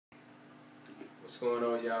What's going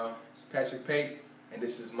on, y'all? It's Patrick Pate, and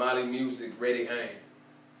this is Molly Music, Ready Aim.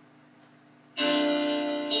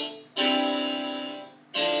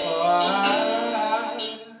 Oh,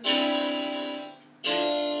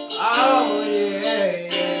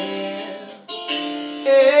 yeah,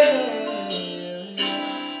 yeah.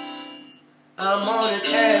 I'm on an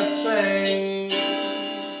airplane,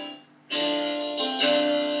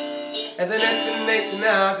 and the destination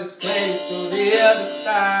of this plane is to the other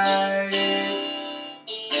side.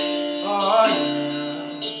 Oh,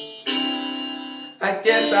 yeah. I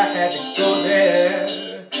guess I had to go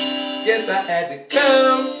there. Guess I had to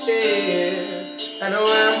come here. I know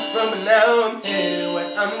where I'm from, but now I'm here.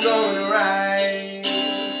 Where I'm going to ride.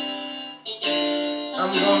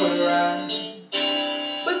 I'm going to ride.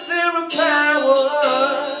 But there are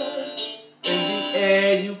powers in the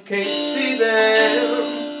air, you can't see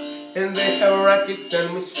them. And they have rockets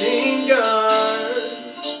and machine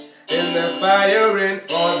guns, and they're firing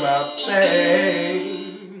on my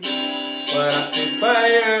plane. But I say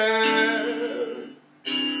fire,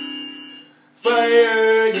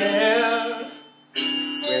 fire, yeah.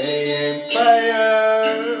 Ready and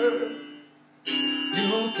fire.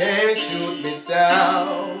 You can't shoot me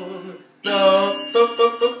down. No,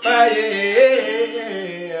 fire,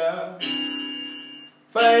 yeah.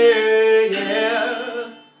 Fire,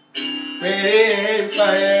 yeah. Ready and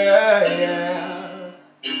fire, yeah.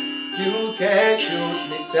 You can't shoot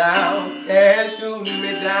me down, can't shoot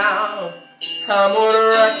me down. I'm on a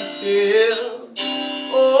rocket ship,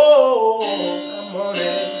 oh, I'm on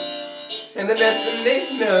it. And the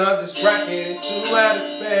destination of this rocket is to outer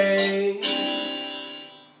space.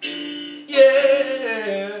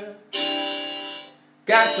 Yeah.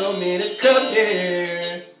 God told me to come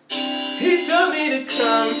here. He told me to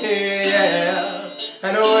come here, yeah.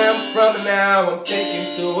 I know where I'm from and now I'm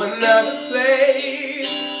taken to another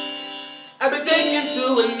place. I've been taken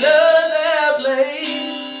to another place.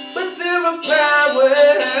 But there are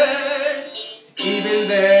powers, even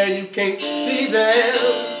there you can't see them.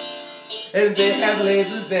 And they have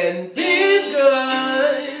lasers and big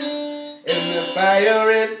guns, and they're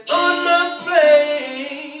firing on my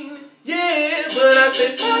plane. Yeah, but I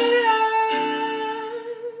say fire,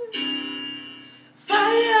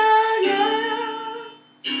 fire, yeah.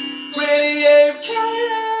 Ready and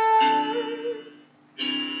fire.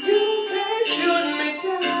 You can't shoot me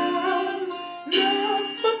down. No,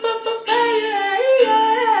 fire,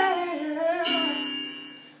 yeah.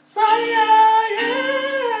 Fire,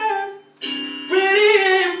 yeah. Ready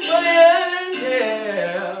and fire,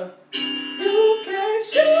 yeah. You can't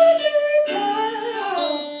shoot me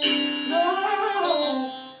down. No.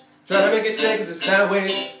 Trying to make it straight 'cause it's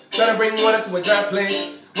sideways. Trying to bring water to a dry place.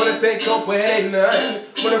 Wanna take hope where it ain't none.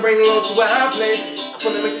 Wanna bring low to a high place. I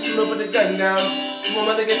wanna make the shooter put the gun down. See my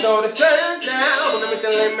mother get all the sun down. Wanna make the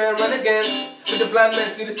lame man run again. Make the blind man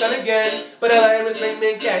see the sun again. But all I am is make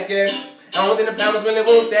me cat get. I don't think the powers really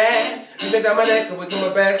want that. Leave it down my neck, always on my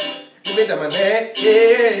back. Leave it down my neck,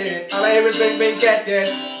 yeah. All I am is make me cat get.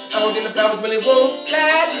 I don't think the powers really want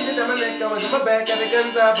that. Leave it down my neck, always on my back. Got the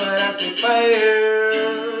guns out, but I say fire.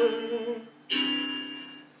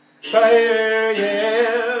 Fire,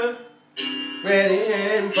 yeah. Ready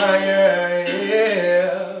and fire,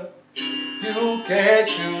 yeah. You can't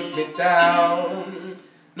shoot me down.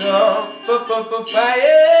 No, fire.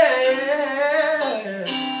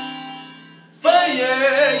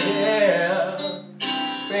 Fire, yeah.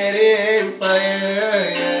 Ready and fire,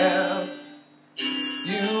 yeah.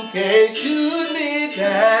 You can't shoot